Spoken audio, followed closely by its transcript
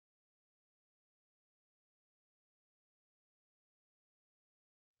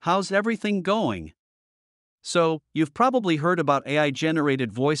how's everything going? So, you've probably heard about AI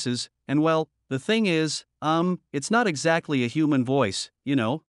generated voices, and well, the thing is, it's not exactly a human voice, you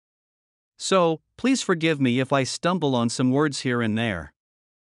know? So, please forgive me if I stumble on some words here and there.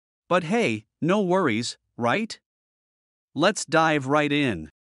 But hey, no worries, right? Let's dive right in.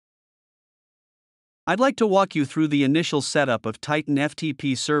 I'd like to walk you through the initial setup of Titan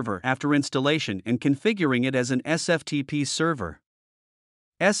FTP Server after installation and configuring it as an SFTP server.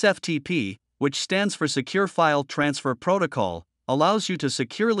 SFTP, which stands for Secure File Transfer Protocol, allows you to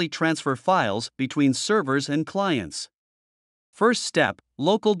securely transfer files between servers and clients. First step,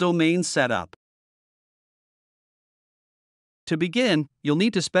 local domain setup. To begin, you'll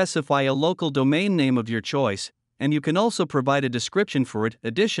need to specify a local domain name of your choice, and you can also provide a description for it.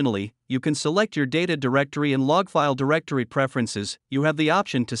 Additionally, you can select your data directory and log file directory preferences. You have the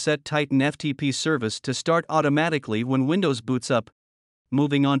option to set Titan FTP service to start automatically when Windows boots up.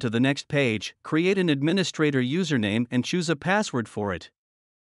 Moving on to the next page, create an administrator username and choose a password for it.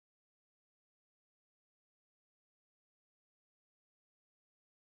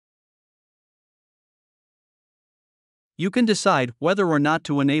 You can decide whether or not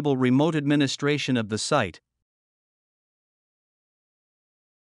to enable remote administration of the site.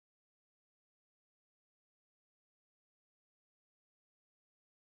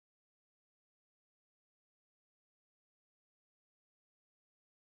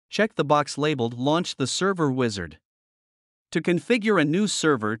 Check the box labeled Launch the Server Wizard to configure a new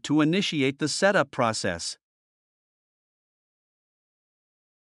server to initiate the setup process.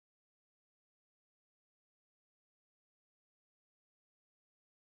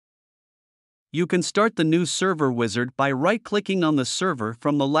 You can start the new server wizard by right-clicking on the server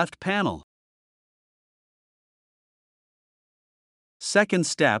from the left panel. Second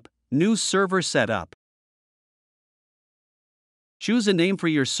step, new server setup. Choose a name for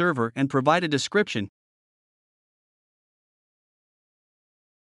your server and provide a description.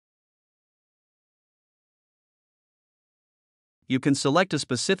 You can select a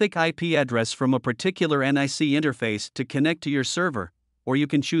specific IP address from a particular NIC interface to connect to your server, or you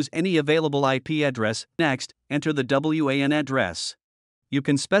can choose any available IP address. Next, enter the WAN address. You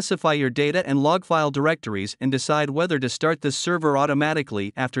can specify your data and log file directories and decide whether to start this server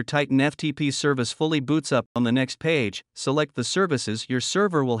automatically after Titan FTP service fully boots up. On the next page, select the services your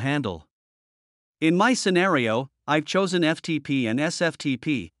server will handle. In my scenario, I've chosen FTP and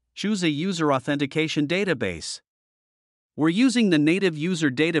SFTP. Choose a user authentication database. We're using the native user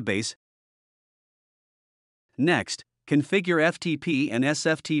database. Next, configure FTP and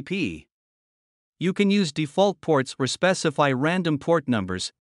SFTP. You can use default ports or specify random port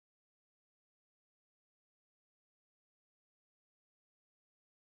numbers.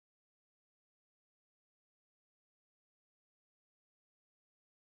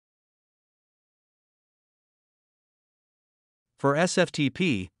 For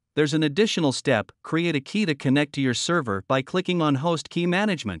SFTP, there's an additional step: create a key to connect to your server by clicking on Host Key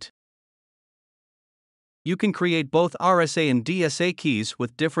Management. You can create both RSA and DSA keys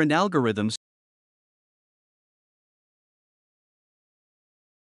with different algorithms.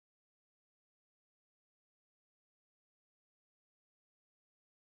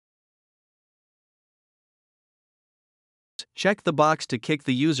 Check the box to kick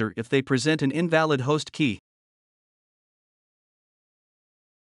the user if they present an invalid host key.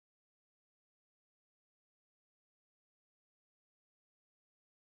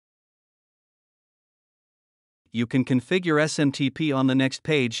 You can configure SMTP on the next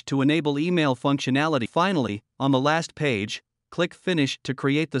page to enable email functionality. Finally, on the last page, click Finish to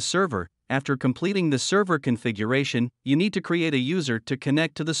create the server. After completing the server configuration, you need to create a user to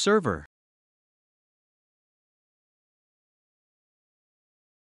connect to the server.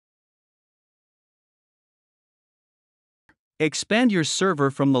 Expand your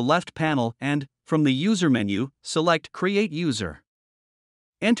server from the left panel and, from the User menu, select Create User.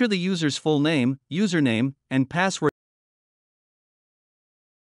 Enter the user's full name, username, and password.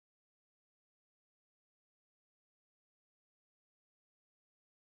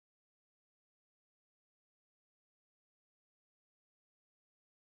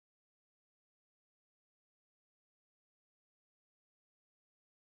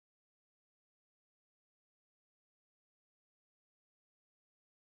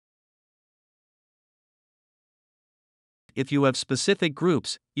 If you have specific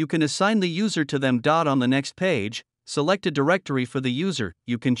groups, you can assign the user to them. On the next page, select a directory for the user.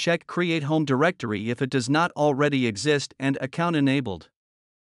 You can check Create Home Directory if it does not already exist and Account Enabled.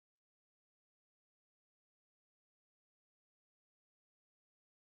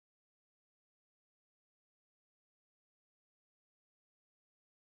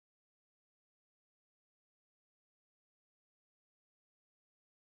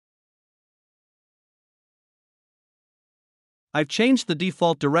 I've changed the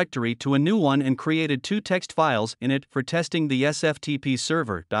default directory to a new one and created 2 text files in it for testing the SFTP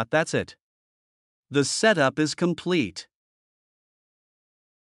server. That's it. The setup is complete.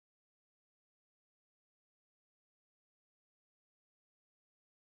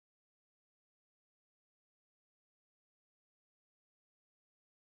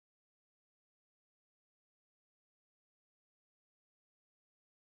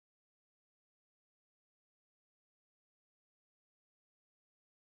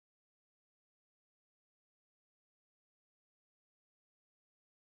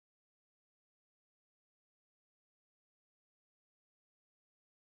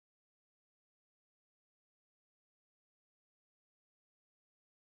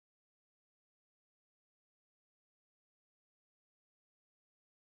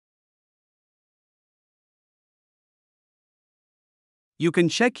 You can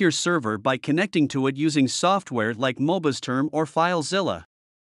check your server by connecting to it using software like MobileSterm or FileZilla.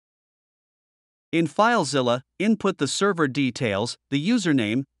 In FileZilla, input the server details, the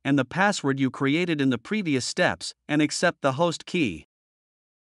username, and the password you created in the previous steps, and accept the host key.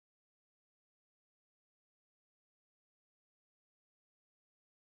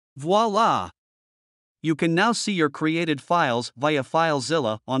 Voila! You can now see your created files via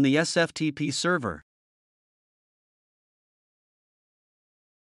FileZilla on the SFTP server.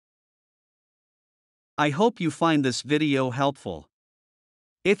 I hope you find this video helpful.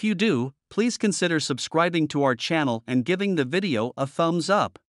 If you do, please consider subscribing to our channel and giving the video a thumbs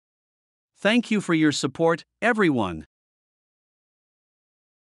up. Thank you for your support, everyone.